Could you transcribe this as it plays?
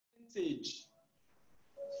Percentage.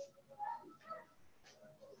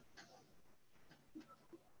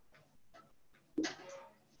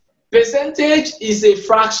 Percentage is a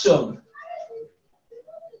fraction.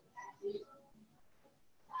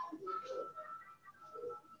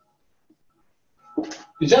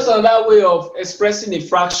 It's just another way of expressing a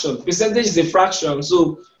fraction. Percentage is a fraction,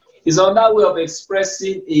 so it's another way of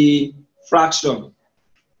expressing a fraction.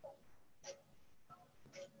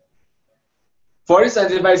 For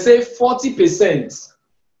instance, if I say 40%,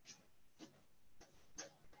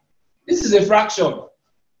 this is a fraction.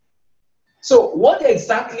 So what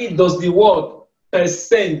exactly does the word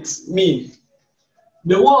percent mean?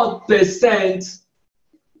 The word percent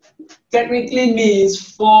technically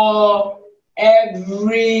means for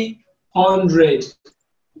every 100.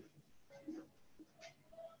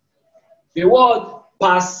 The word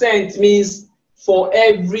percent means for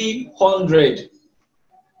every 100,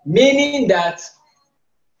 meaning that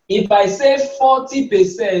if I say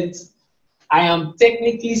 40%, I am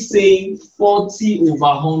technically saying 40 over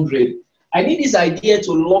 100. I need this idea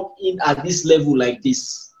to lock in at this level like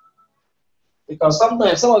this. Because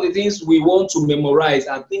sometimes some of the things we want to memorize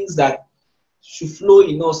are things that should flow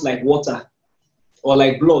in us like water or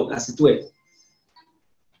like blood, as it were.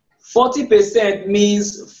 40%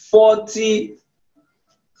 means 40.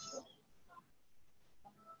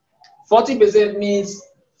 40% means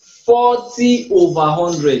 40 over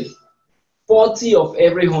 100. 40 of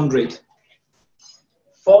every 100.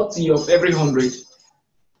 40 of every 100.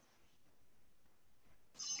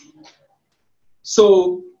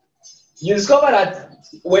 So you discover that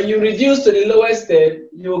when you reduce to the lowest step,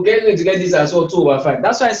 you're going to get this as well, 2 over 5.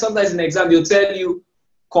 That's why sometimes in the exam they'll tell you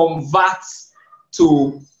convert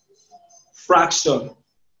to fraction,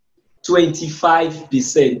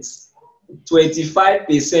 25%.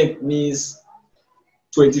 25% means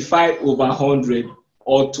 25 over 100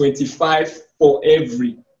 or 25 for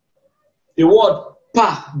every. The word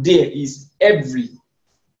per there is every.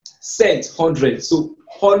 Cent, 100. So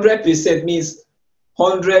 100% means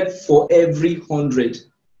 100 for every 100.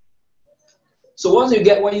 So once you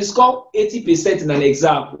get, when you score 80% in an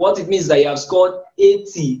exam, what it means is that you have scored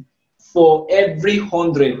 80 for every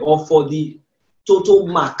 100 or for the total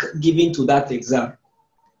mark given to that exam.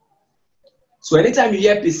 So anytime you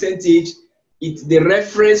hear percentage, the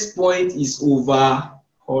reference point is over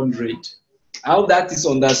 100. I hope that is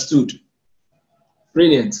understood.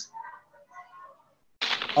 Brilliant.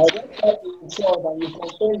 I'll just try to ensure that you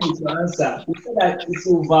confirm with your answer. You say that it's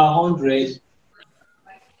over 100.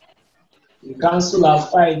 You cancel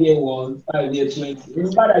out 5 year 1, 5 year 20.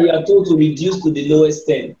 Remember that you are told to reduce to the lowest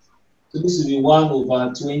 10. So this will be 1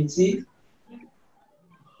 over 20,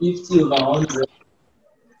 50 over 100.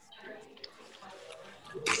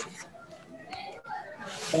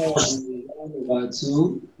 1 over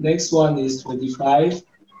 2. Next one is 25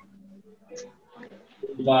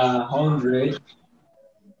 over 100.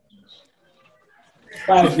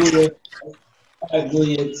 5 go here, 5 go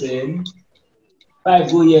here 10,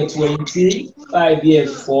 5 go here 20, 5 here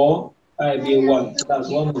 4, 5 here 1. So that's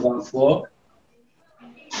 1 over 4.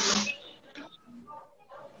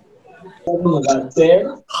 7 over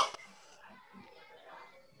 10.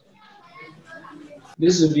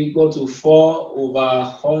 This will be equal to 4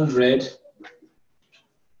 over 100.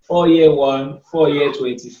 4 here 1, 4 here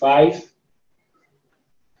 25.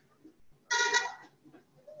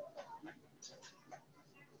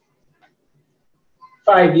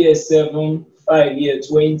 5 here 7, 5 here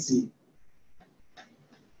 20.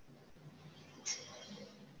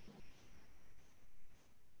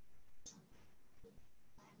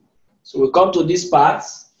 So we come to this part.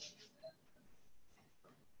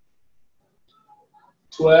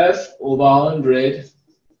 12 over 100.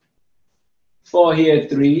 4 here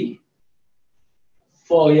 3.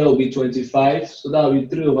 4 here will be 25. So that will be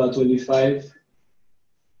 3 over 25.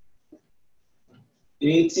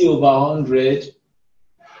 80 over 100.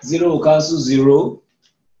 0 will cancel 0.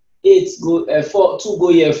 8 go 4. 2 go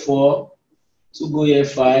here 4. 2 go here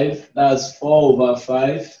 5. That's 4 over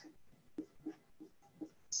 5.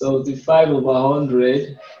 75 over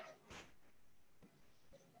 100.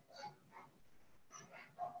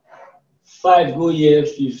 5 go here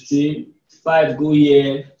 15. 5 go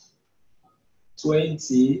here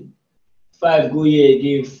 20. 5 go here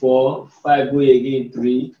again 4. 5 go here again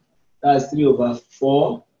 3. That's 3 over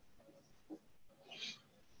 4.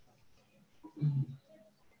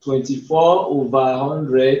 24 over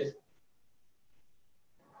 100.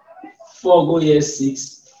 4 go here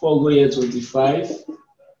 6. 4 go here 25.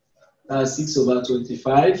 That's 6 over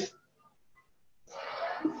 25.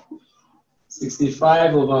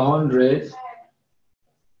 65 over 100.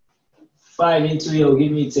 5 into here will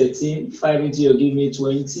give me 13. 5 into here will give me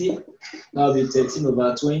 20. That will be 13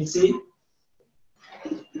 over 20.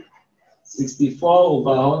 64 over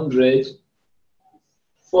 100.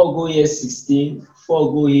 4 go here 16.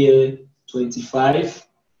 4 go here 25.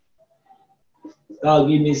 That will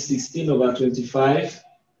give me 16 over 25.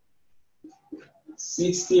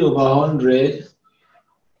 60 over 100.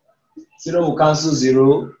 0 will cancel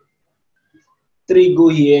 0. 3 go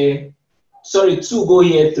here. Sorry, 2 go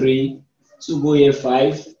here 3. 2 go here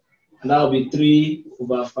 5. And that will be 3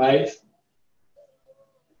 over 5.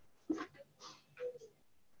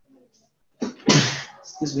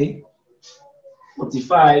 Excuse me.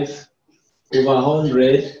 45 over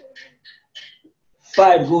 100.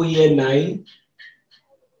 5 go here 9.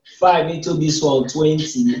 5 into this one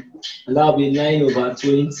 20. And that will be 9 over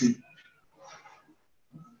 20.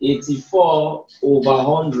 84 over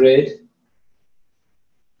 100.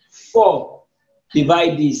 4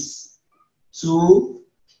 divide this. 2,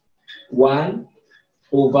 1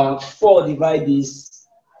 over 4 divide this.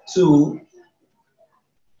 2.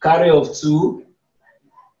 Carry of 2.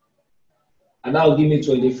 And that will give me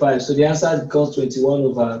 25. So the answer becomes 21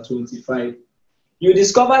 over 25. You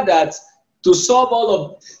discover that to solve all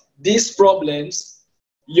of these problems,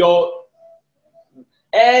 your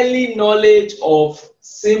early knowledge of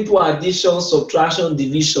simple addition, subtraction,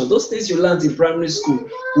 division, those things you learned in primary school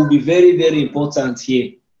will be very, very important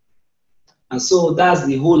here. And so that's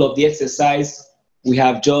the whole of the exercise we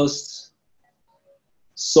have just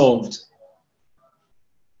solved.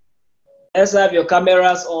 Let's have your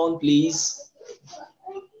cameras on, please.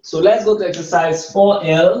 So let's go to exercise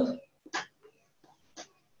 4L.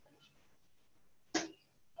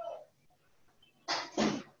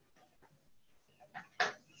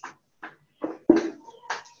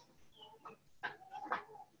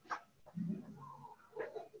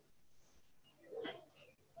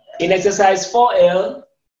 In exercise 4L,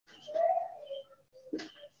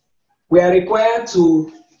 we are required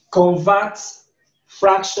to convert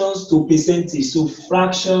fractions to percentage. So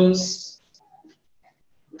fractions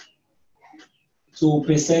to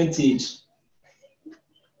percentage.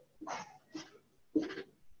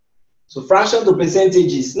 So fraction to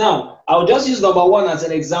percentages. Now, I'll just use number 1 as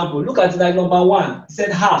an example. Look at that number 1. It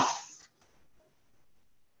said half.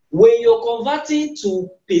 When you're converting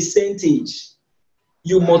to percentage,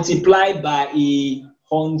 you multiply by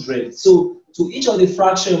 100. So to each of the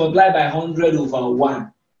fractions, you multiply by 100 over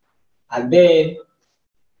 1. And then,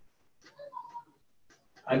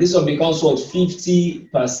 and this one becomes what?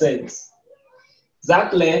 50%. Is that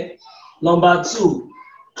clear? Number 2,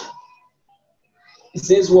 it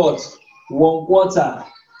says what? 1/4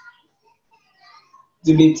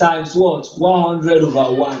 to be times what? 100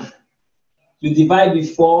 over 1. You divide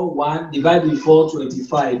before 1, divide before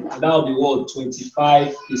 25, and that will be what?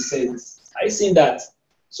 25%. Are you seeing that?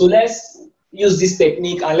 So let's use this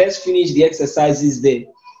technique and let's finish the exercises there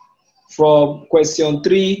from question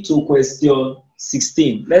 3 to question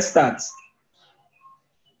 16. Let's start.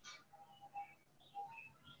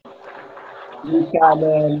 You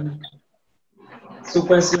can, so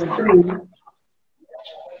question 3,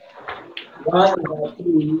 1 over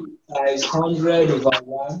 3 times 100 over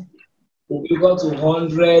 1. We equal to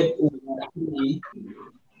 100 over 3,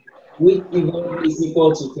 which is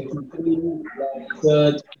equal to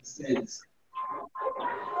 33%.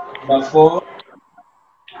 Number 4,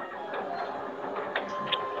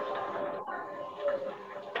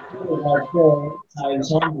 2 over 4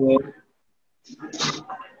 times 100,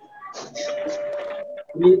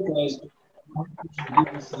 3 times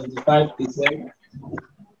 75%.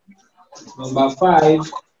 Number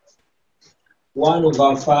 5, 1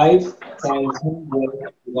 over 5 times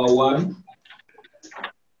 100 over 1.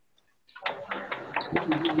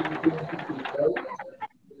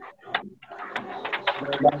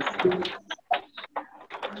 Number 6,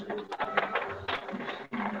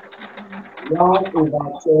 1 over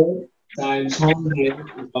 10 times 100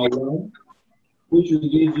 over 1, which will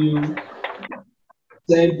give you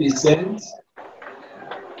 10%.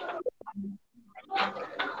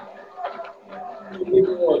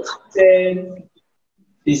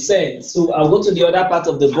 10%. So I'll go to the other part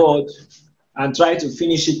of the board and try to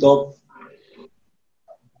finish it up.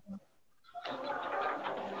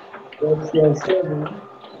 Question 7.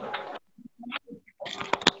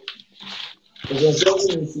 Question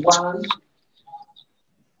 7 is 1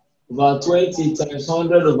 over 20 times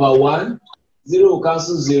 100 over 1. 0 will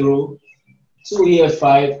cancel 0. 2 here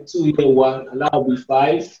 5, 2 here 1, and that will be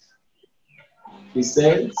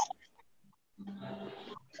 5%.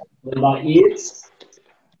 Number 8,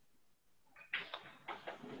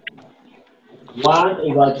 1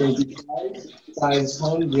 over 25 times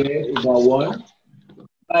 100 over 1.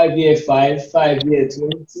 5 here 5, 5 here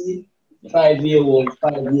 20, 5 here 1,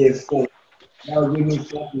 5 here 4. That will give me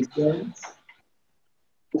 4%.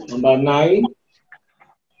 Number 9,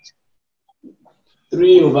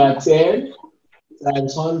 3 over 10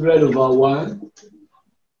 times 100 over 1.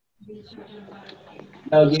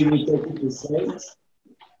 That will give me 30%.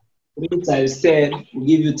 3 times 10 will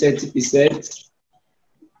give you 30%.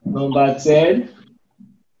 Number 10,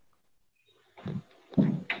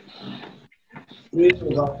 3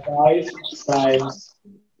 over 5 times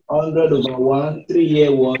 100 over 1. 3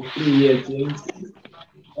 here 1, 3 here 20.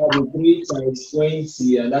 That will be 3 times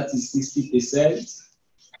 20, and that is 60%.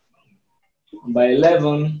 Number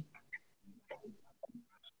 11,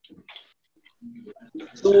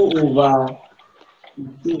 2 over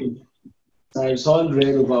 15 times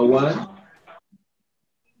 100 over 1.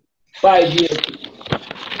 5 here,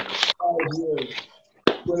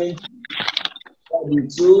 20. That will be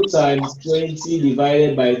 2 times 20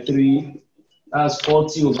 divided by 3. That's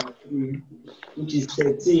 40 over 3, which is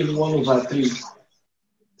 13, 1 over 3.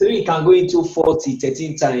 3 can go into 40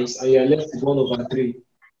 13 times, and you're left with 1 over 3.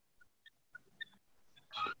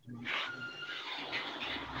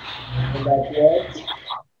 And that's what?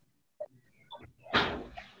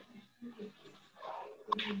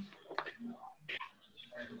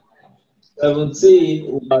 17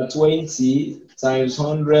 over 20 times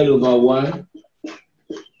 100 over 1.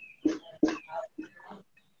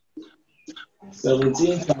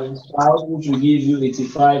 17 times 5, which will give you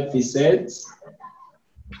 85%.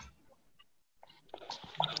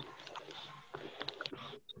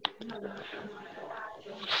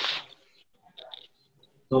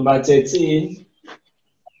 Number 13.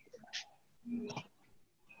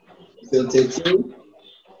 So 13.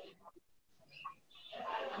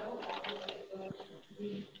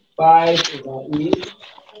 5 over 8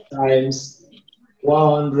 times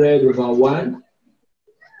 100 over 1.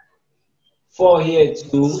 4 here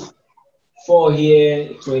 2. 4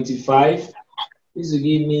 here 25. This will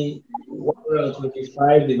give me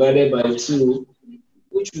 125 divided by 2,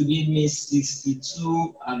 which will give me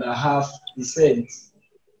 62.5%.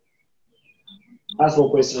 That's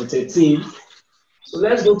for question 13. So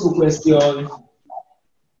let's go to question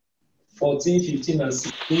 14, 15, and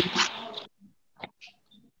 16.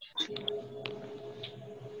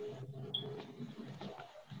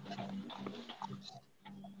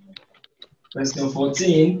 Question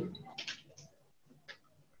 14.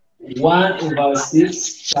 1 over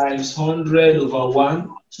 6 times 100 over 1.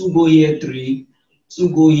 2 go here 3. 2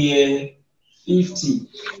 go here 50.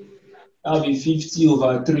 That will be 50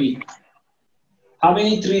 over 3. How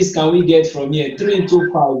many 3's can we get from here? 3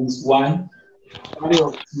 into 5 is 1. Carry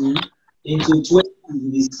of 2 into 20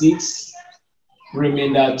 is 6.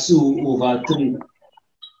 Remainder 2 over 3.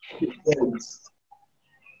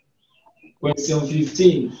 Question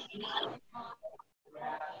 15.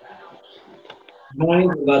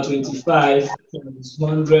 9 over 25 times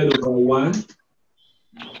 100 over 1.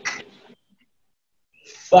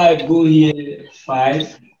 5 go here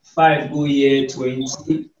 5. 5 go here 20.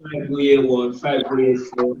 5 go here 1. 5 go here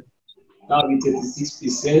 4. That will be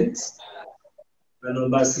 36%. And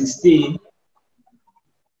number 16.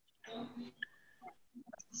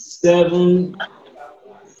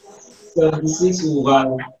 76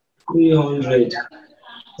 over 300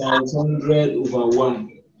 times 100 over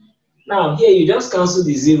 1. Now here you just cancel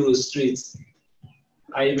the 0 straight,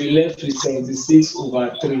 and you'll be left with 76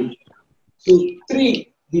 over 3. So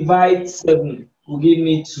 3 divide 7 will give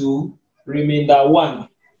me 2, remainder 1.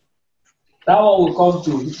 That one will come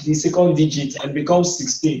to the second digit and become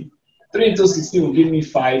 16. 3 into 16 will give me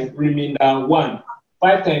 5, remainder 1.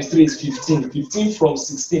 5 times 3 is 15. 15 from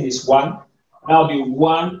 16 is 1. That will be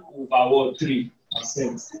 1 over 3%.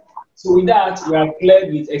 So with that, we are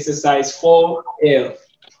cleared with exercise 4L.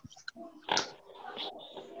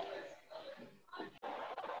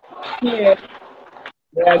 Here,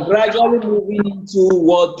 we are gradually moving into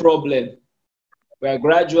word problem. We are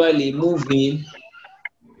gradually moving.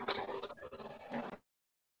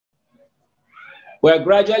 We are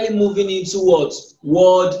gradually moving into what?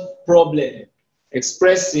 Word problem.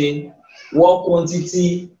 Expressing one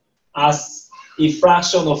quantity as a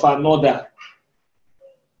fraction of another.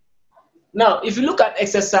 Now, if you look at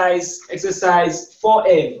exercise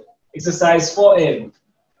 4M,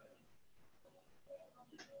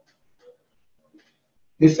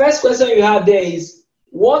 the first question you have there is,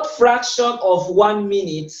 what fraction of 1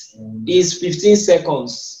 minute is 15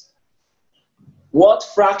 seconds? What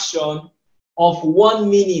fraction of 1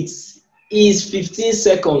 minute is 15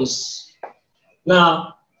 seconds?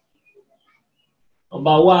 Now,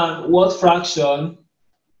 number 1, what fraction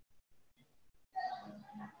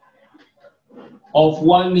of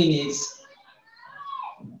 1 minute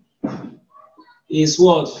is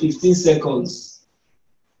what? 15 seconds.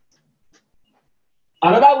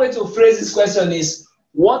 Another way to phrase this question is,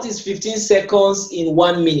 what is 15 seconds in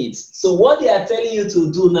 1 minute? So what they are telling you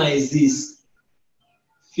to do now is this: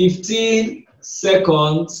 15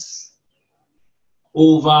 seconds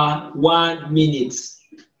over 1 minute.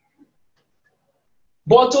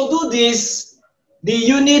 But to do this, the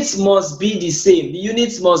units must be the same. The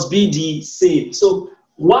units must be the same. So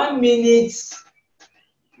 1 minute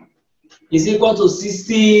is equal to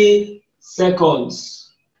 60 seconds.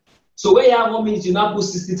 So when you have 1 minute, you now put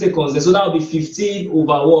 60 seconds there. So that will be 15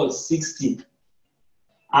 over what? 60.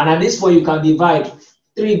 And at this point, you can divide.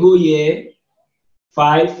 3 go here,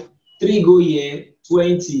 5. 3 go here,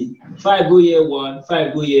 20. 5 go here, 1.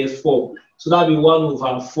 5 go here, 4. So that will be 1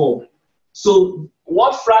 over 4. So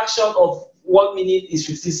what fraction of 1 minute is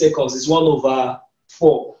 50 seconds? It's 1 over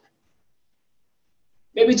 4.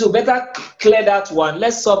 Maybe to better clear that one,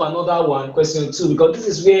 let's solve another one, question 2, because this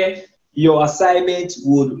is where your assignment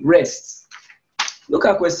would rest. Look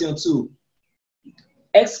at question 2.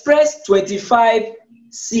 Express 25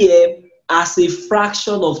 cm as a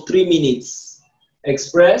fraction of 3 minutes.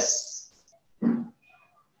 Express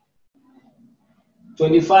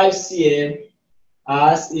 25 cm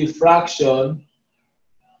as a fraction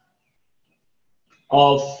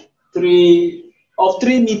of 3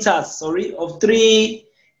 meters, sorry, of 3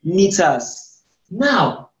 meters.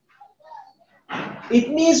 Now, it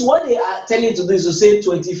means what they are telling you to do is to say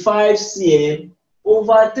 25 cm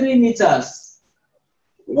over 3 meters.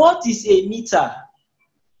 What is a meter?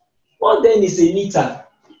 What then is a meter?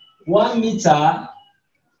 1 meter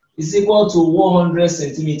is equal to 100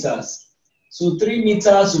 centimeters. So 3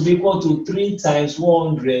 meters will be equal to 3 times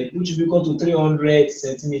 100, which will be equal to 300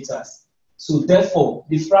 centimeters. So therefore,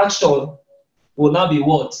 the fraction will now be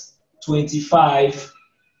what? 25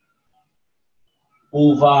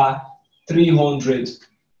 over 300.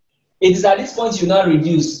 It is at this point you now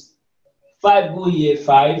reduce. 5 go here,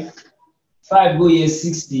 5. 5 go here,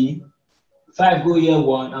 60. 5 go here,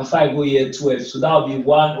 1. And 5 go here, 12. So that will be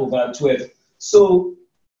 1 over 12. So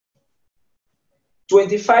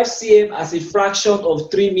 25 cm as a fraction of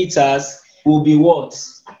 3 meters will be what?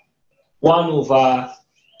 1 over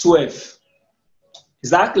 12. Is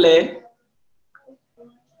that clear?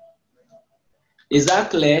 Is that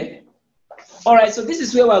clear? All right, so this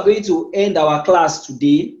is where we're going to end our class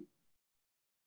today.